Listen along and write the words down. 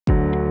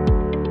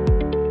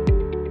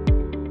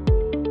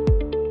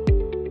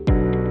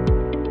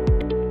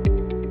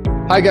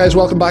Hi guys,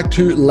 welcome back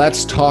to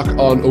Let's Talk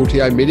on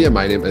OTI Media.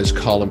 My name is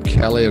Colm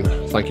Kelly and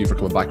thank you for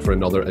coming back for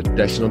another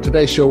edition. On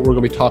today's show, we're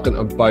going to be talking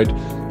about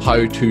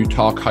how to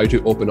talk, how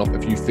to open up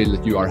if you feel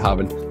that you are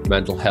having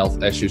mental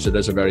health issues. It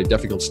is a very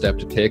difficult step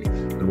to take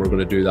and we're going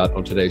to do that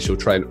on today's show,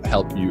 try and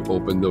help you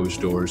open those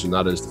doors. And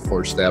that is the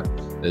first step,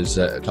 is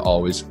to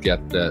always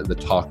get the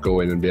talk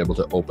going and be able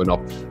to open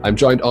up. I'm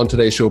joined on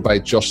today's show by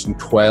Justin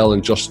Twell,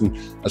 and Justin,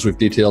 as we've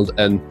detailed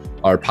in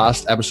our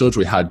past episodes,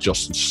 we had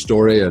Justin's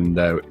story, and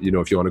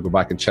if you want to go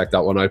back and check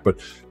that one out. But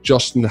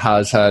Justin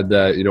has had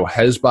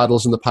his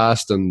battles in the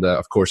past, and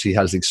of course he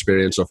has the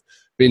experience of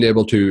being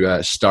able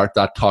to start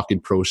that talking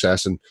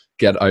process and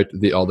get out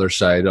the other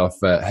side of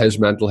his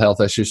mental health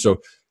issues. So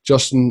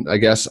Justin, I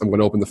guess I'm going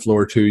to open the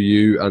floor to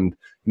you, and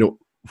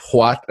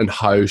what and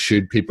how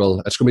should people,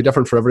 it's going to be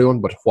different for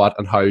everyone, but what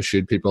and how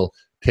should people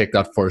take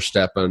that first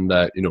step and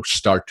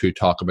start to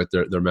talk about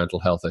their mental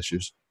health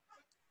issues?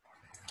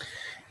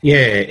 Yeah,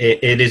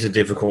 it is a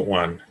difficult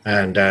one,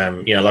 and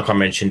like I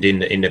mentioned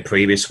in the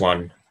previous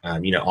one, I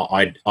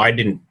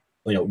didn't,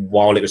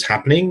 while it was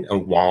happening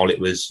and while it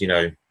was,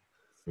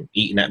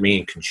 eating at me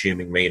and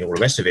consuming me and all the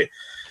rest of it,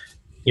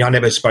 I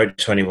never spoke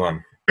to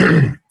anyone,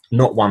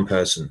 not one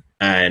person,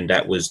 and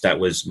that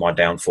was my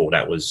downfall.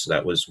 That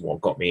was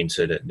what got me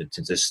into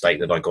the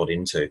state that I got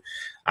into.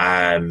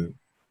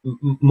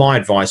 My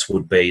advice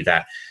would be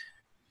that,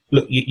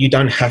 look, you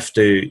don't have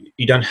to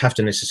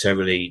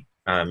necessarily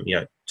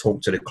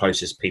talk to the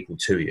closest people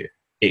to you.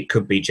 It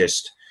could be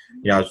just,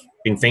 I've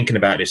been thinking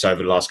about this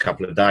over the last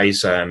couple of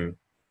days,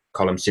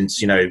 Colm,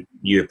 since,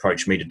 you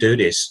approached me to do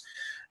this.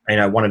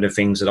 One of the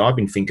things that I've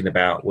been thinking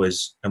about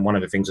was, and one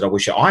of the things that I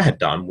wish I had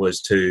done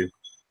was to,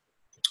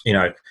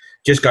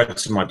 just go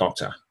to my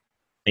doctor.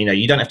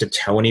 You don't have to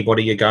tell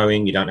anybody you're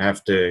going. You don't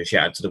have to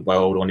shout out to the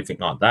world or anything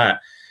like that.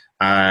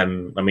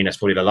 That's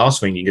probably the last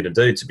thing you're going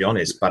to do, to be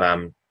honest.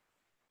 But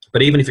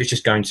even if it's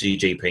just going to your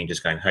GP and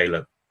just going, hey,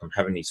 look, I'm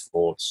having these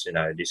thoughts,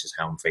 this is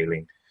how I'm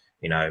feeling,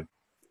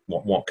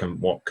 what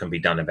can be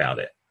done about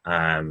it?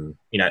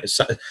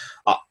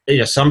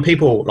 Some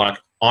people, like,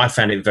 I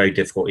found it very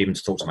difficult even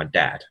to talk to my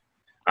dad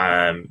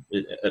at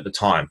the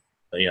time.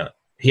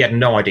 He had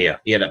no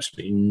idea. He had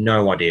absolutely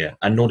no idea,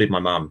 and nor did my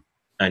mum.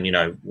 And,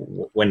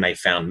 when they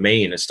found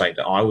me in the state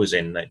that I was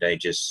in,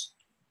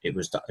 it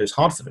was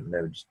hard for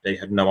them. They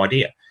had no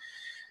idea.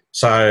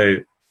 So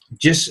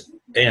just,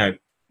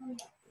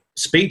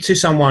 speak to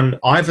someone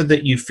either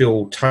that you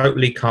feel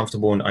totally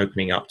comfortable in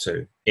opening up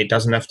to. It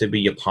doesn't have to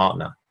be your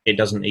partner. It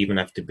doesn't even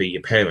have to be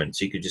your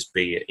parents. You could just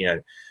be,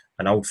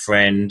 an old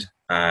friend.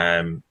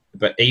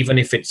 But even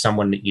if it's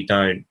someone that if you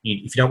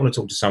don't want to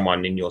talk to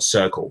someone in your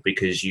circle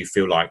because you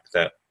feel like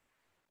that,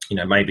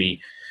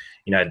 maybe,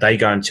 they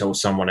go and tell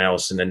someone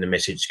else and then the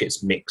message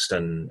gets mixed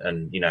and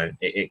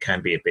it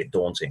can be a bit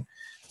daunting.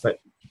 But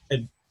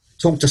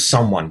talk to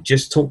someone.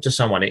 Just talk to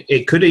someone.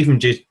 It could even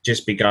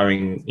just be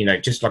going,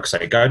 just like I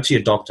say, go to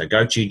your doctor,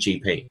 go to your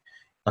GP.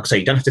 Like I say,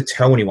 you don't have to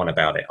tell anyone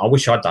about it. I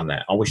wish I'd done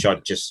that. I wish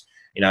I'd just,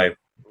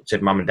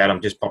 said, Mum and Dad,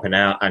 I'm just popping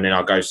out, and then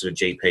I'll go to the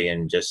GP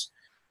and just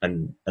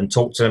and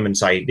talk to them and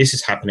say, this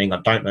is happening. I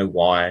don't know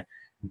why.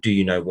 Do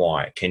you know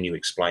why? Can you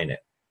explain it?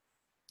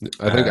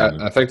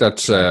 I think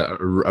that's a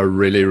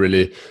really,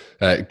 really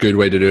good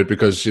way to do it,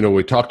 because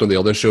we talked on the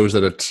other shows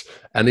that it's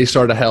any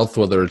sort of health,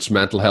 whether it's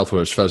mental health,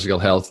 whether it's physical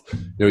health,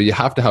 you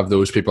have to have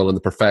those people, and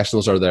the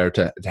professionals are there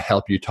to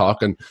help you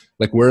talk. And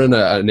like, we're in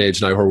an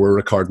age now where we're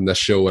recording this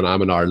show and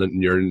I'm in Ireland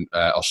and you're in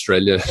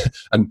Australia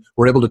and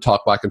we're able to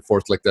talk back and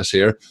forth like this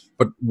here.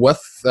 But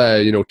with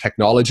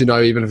technology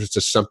now, even if it's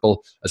as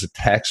simple as a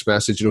text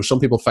message,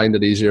 some people find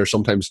it easier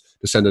sometimes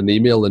to send an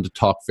email than to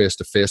talk face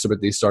to face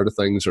about these sort of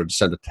things, or to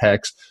send a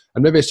text.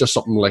 And maybe it's just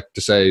something like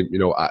to say,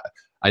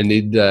 I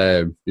need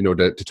to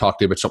talk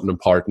to you about something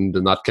important,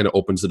 and that kind of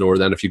opens the door.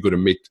 Then if you go to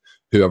meet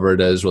whoever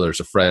it is, whether it's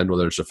a friend,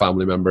 whether it's a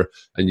family member,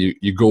 and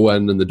you go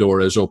in and the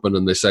door is open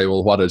and they say,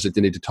 well, what is it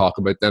you need to talk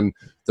about? Then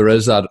there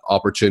is that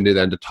opportunity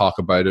then to talk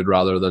about it,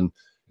 rather than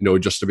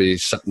just to be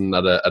sitting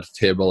at a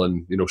table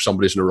and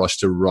somebody's in a rush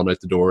to run out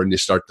the door and you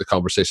start the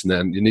conversation.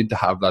 Then you need to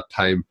have that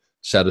time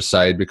set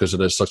aside, because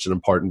it is such an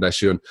important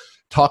issue. And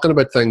talking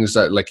about things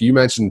that, like you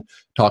mentioned,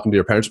 talking to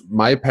your parents.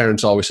 My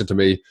parents always said to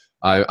me,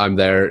 I'm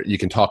there, you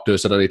can talk to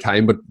us at any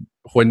time. But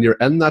when you're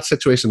in that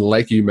situation,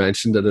 like you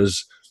mentioned,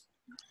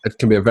 it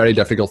can be a very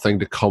difficult thing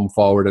to come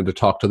forward and to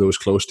talk to those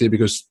close to you,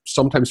 because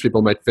sometimes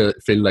people might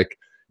feel like,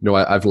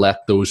 I've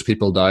let those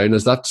people down.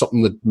 Is that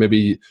something that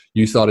maybe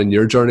you thought in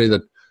your journey,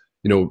 that,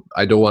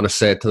 I don't want to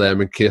say it to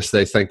them in case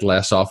they think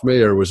less of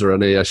me? Or was there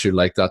any issue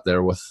like that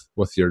there with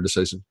your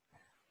decision?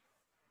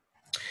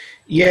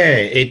 Yeah,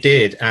 it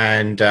did.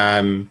 And,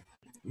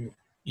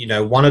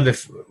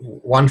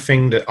 one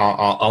thing that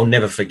I'll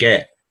never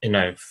forget,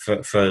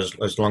 for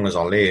as long as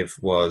I live,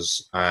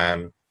 was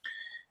at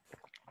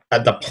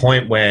the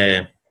point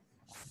where,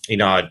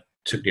 I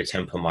took the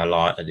attempt on my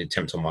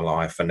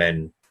life, and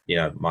then,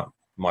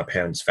 my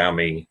parents found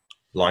me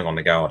lying on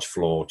the garage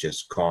floor,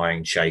 just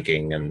crying,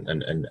 shaking,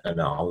 and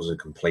I was a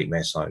complete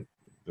mess. I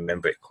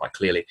remember it quite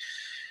clearly,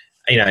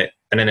 and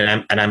then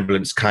an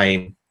ambulance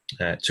came,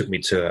 took me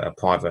to a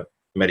private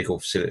medical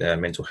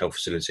facility, mental health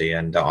facility,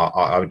 and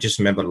I just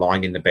remember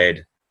lying in the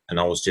bed, and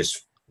I was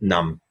just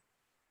numb.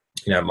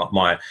 You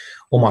know,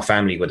 all my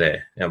family were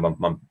there. You know,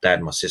 my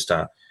dad, my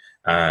sister,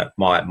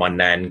 my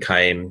nan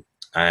came,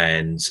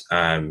 and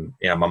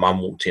you know, my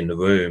mum walked in the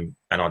room,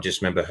 and I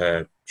just remember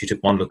her. She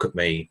took one look at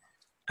me,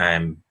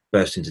 and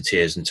burst into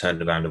tears, and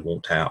turned around and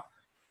walked out.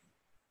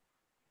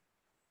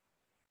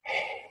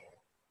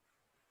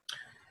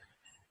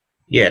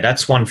 Yeah,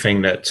 that's one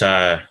thing that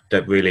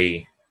that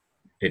really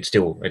it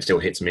still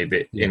hits me a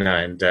bit, you know,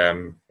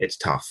 and it's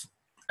tough.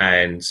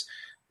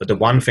 But the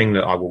one thing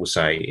that I will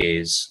say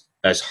is,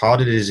 as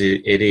hard as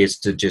it is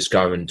to just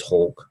go and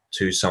talk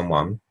to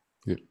someone,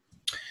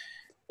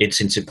 it's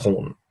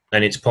important,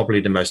 and it's probably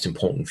the most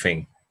important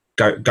thing.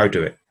 Go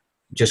do it.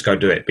 Just go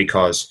do it,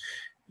 because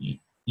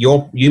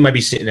you may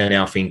be sitting there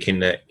now thinking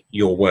that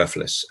you're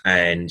worthless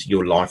and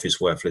your life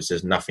is worthless.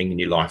 There's nothing in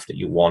your life that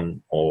you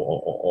want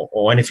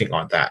or anything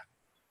like that.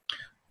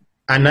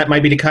 And that may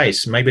be the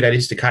case. Maybe that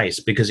is the case,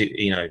 because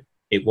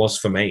it was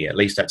for me. At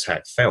least that's how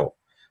it felt.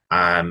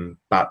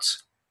 But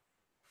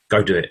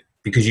go do it,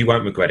 because you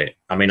won't regret it.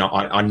 I mean,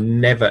 I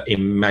never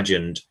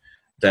imagined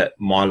that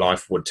my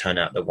life would turn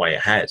out the way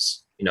it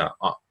has. You know,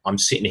 I'm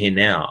sitting here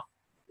now,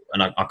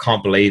 and I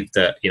can't believe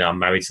that, you know, I'm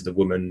married to the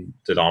woman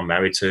that I'm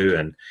married to,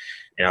 and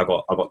you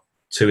know, I've got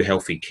 2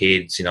 healthy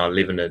kids. You know, I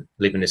live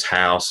in this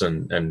house,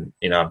 and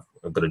you know,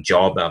 I've got a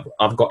job.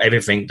 I've got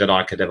everything that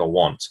I could ever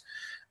want.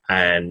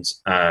 And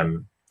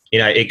you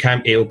know,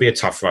 it'll be a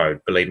tough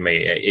road. Believe me,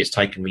 it's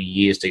taken me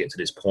years to get to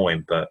this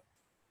point, but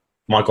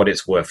my God,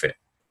 it's worth it.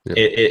 Yeah.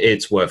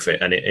 It's worth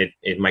it, and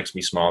it makes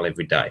me smile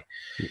every day.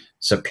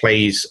 So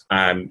please,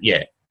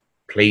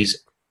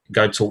 please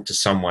go talk to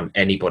someone,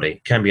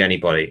 anybody. Can be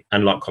anybody.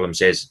 And like Colm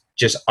says,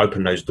 just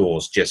open those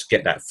doors. Just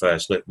get that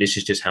first look. This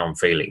is just how I'm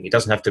feeling. It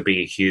doesn't have to be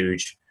a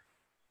huge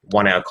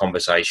 1-hour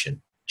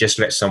conversation. Just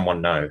let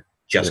someone know.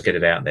 Just get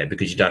it out there,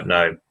 because you don't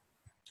know,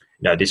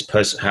 how this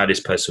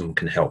person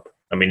can help.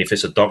 I mean, if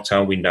it's a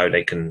doctor, we know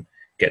they can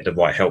get the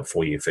right help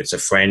for you. If it's a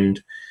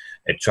friend,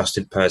 a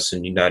trusted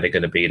person, you know they're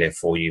going to be there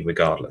for you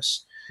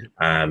regardless.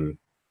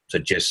 So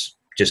just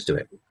do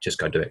it. Just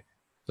go do it.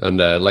 And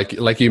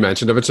like you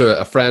mentioned, if it's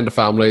a friend, a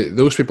family,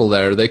 those people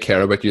there, they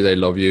care about you, they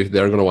love you,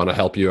 they're going to want to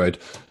help you out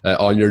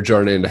on your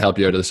journey and to help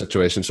you out of the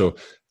situation. So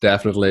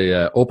definitely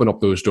open up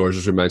those doors,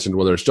 as we mentioned,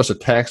 whether it's just a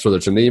text, whether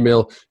it's an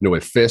email, you know,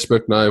 with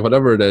Facebook now,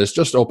 whatever it is,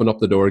 just open up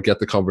the door, get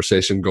the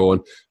conversation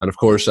going. And of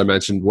course, I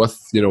mentioned with,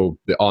 you know,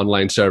 the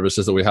online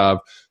services that we have,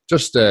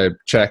 just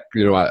check,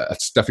 you know,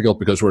 it's difficult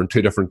because we're in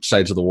 2 different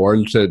sides of the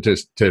world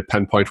to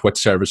pinpoint which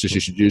services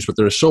you should use, but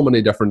there are so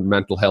many different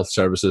mental health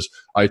services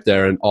out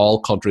there in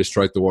all countries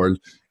throughout the world.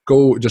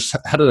 Go, just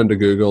head it into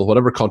Google,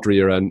 whatever country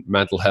you're in,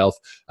 mental health,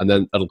 and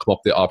then it'll come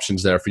up the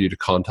options there for you to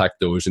contact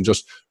those, and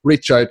just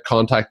reach out,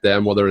 contact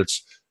them, whether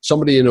it's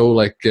somebody, you know,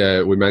 like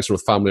we mentioned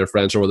with family or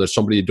friends, or whether it's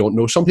somebody you don't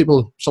know. Some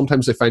people,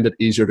 sometimes they find it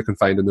easier to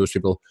confide in those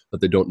people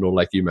that they don't know,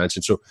 like you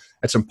mentioned. So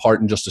it's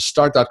important just to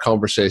start that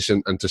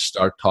conversation and to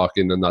start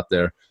talking, and that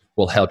there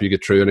will help you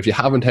get through. And if you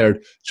haven't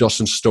heard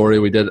Justin's story,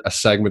 we did a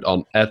segment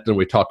on it, and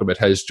we talked about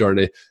his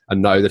journey,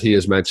 and now that he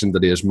has mentioned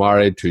that he is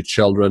married, 2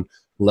 children,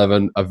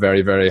 living a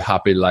very, very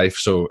happy life.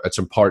 So it's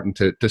important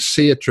to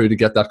see it through, to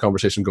get that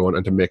conversation going,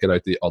 and to make it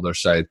out the other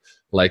side,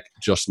 like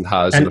Justin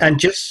has. And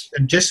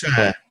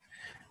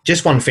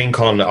just one thing,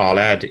 Colin, that I'll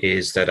add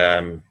is that,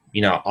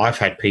 you know, I've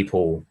had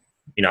people,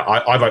 you know,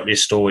 I wrote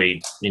this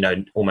story, you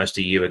know, almost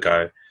a year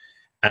ago,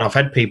 and I've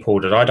had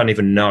people that I don't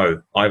even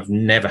know, I've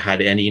never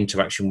had any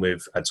interaction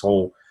with at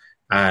all.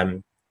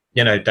 You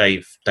know,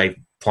 they've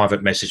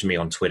private messaged me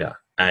on Twitter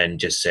and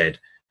just said,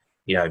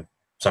 you know,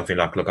 something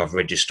like, look, I've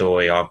read your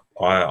story.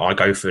 I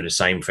go through the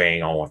same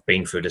thing, or I've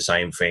been through the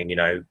same thing. You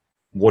know,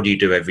 what do you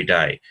do every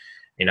day?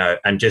 You know,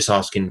 and just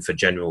asking for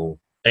general.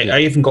 I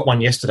even got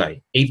one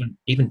yesterday,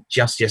 even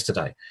just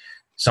yesterday.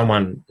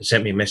 Someone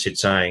sent me a message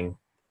saying,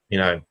 you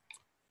know,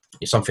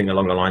 something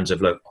along the lines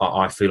of, look,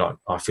 I feel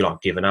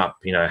like giving up.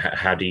 You know,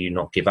 how do you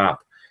not give up?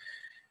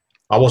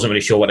 I wasn't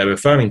really sure what they were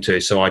referring to,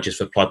 so I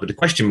just replied with a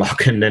question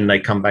mark, and then they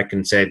come back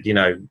and said, you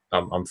know,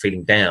 I'm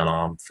feeling down,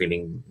 I'm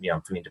feeling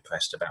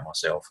depressed about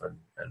myself,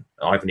 and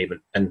I haven't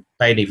even, and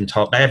they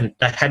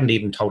hadn't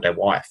even told their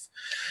wife.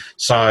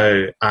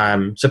 So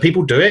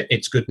people do it.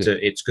 It's good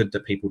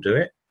that people do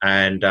it,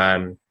 and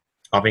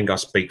I think I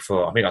speak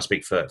for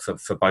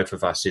both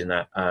of us in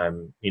that,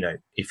 you know,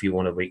 if you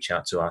want to reach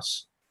out to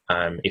us,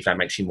 if that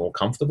makes you more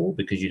comfortable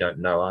because you don't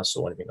know us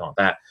or anything like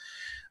that,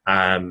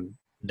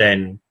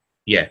 then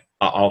yeah,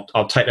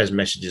 I'll take those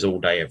messages all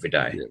day, every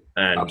day,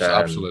 and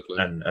absolutely,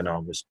 and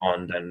I'll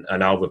respond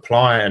and I'll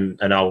reply and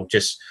I'll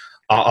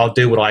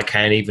do what I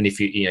can, even if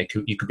you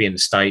could be in the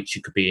States,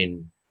 you could be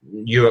in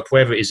Europe,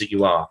 wherever it is that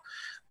you are.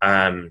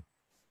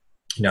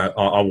 You know,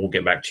 I will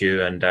get back to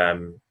you, and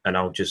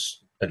I'll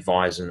just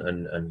advise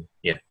and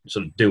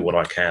sort of do what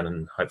I can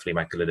and hopefully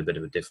make a little bit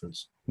of a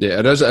difference. Yeah,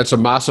 it is. It's a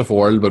massive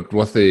world, but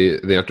with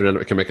the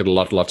internet, it can make it a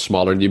lot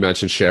smaller. And you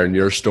mentioned sharing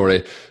your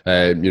story.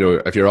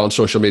 If you're on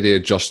social media,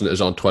 Justin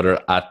is on Twitter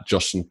at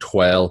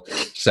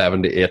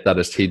Justin1278. That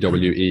is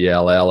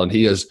TWELL, and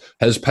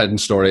his pinned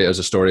story is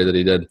a story that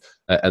he did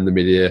in the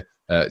media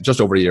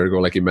just over a year ago,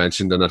 like you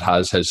mentioned, and it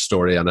has his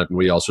story in it. And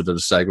we also did a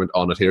segment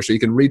on it here, so you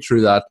can read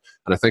through that.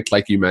 And I think,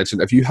 like you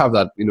mentioned, if you have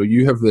that,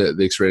 you have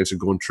the experience of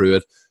going through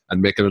it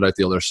and making it out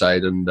the other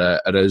side, and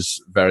it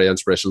is very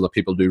inspirational that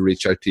people do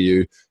reach out to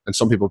you. And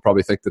some people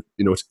probably think that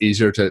it's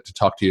easier to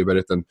talk to you about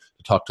it than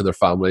to talk to their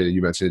family.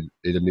 You mentioned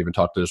he didn't even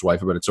talk to his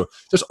wife about it. So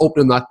just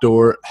opening that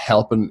door,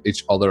 helping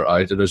each other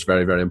out, it is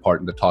very, very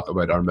important to talk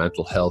about our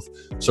mental health.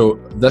 So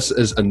this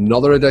is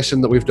another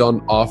edition that we've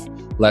done of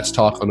Let's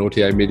Talk on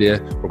OTI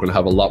Media. We're going to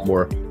have a lot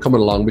more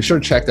coming along. Be sure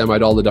to check them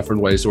out, all the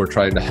different ways that we're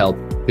trying to help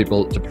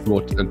people to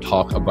promote and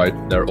talk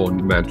about their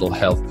own mental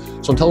health.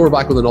 So until we're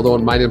back with another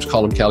one, my name's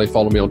Colm Kelly.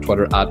 Follow me on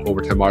Twitter at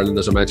Overtime Ireland.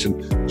 As I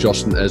mentioned,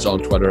 Justin is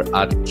on Twitter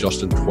at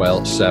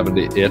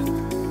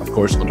Justin1278. Of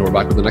course, until we're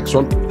back with the next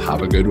one,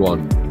 have a good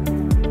one.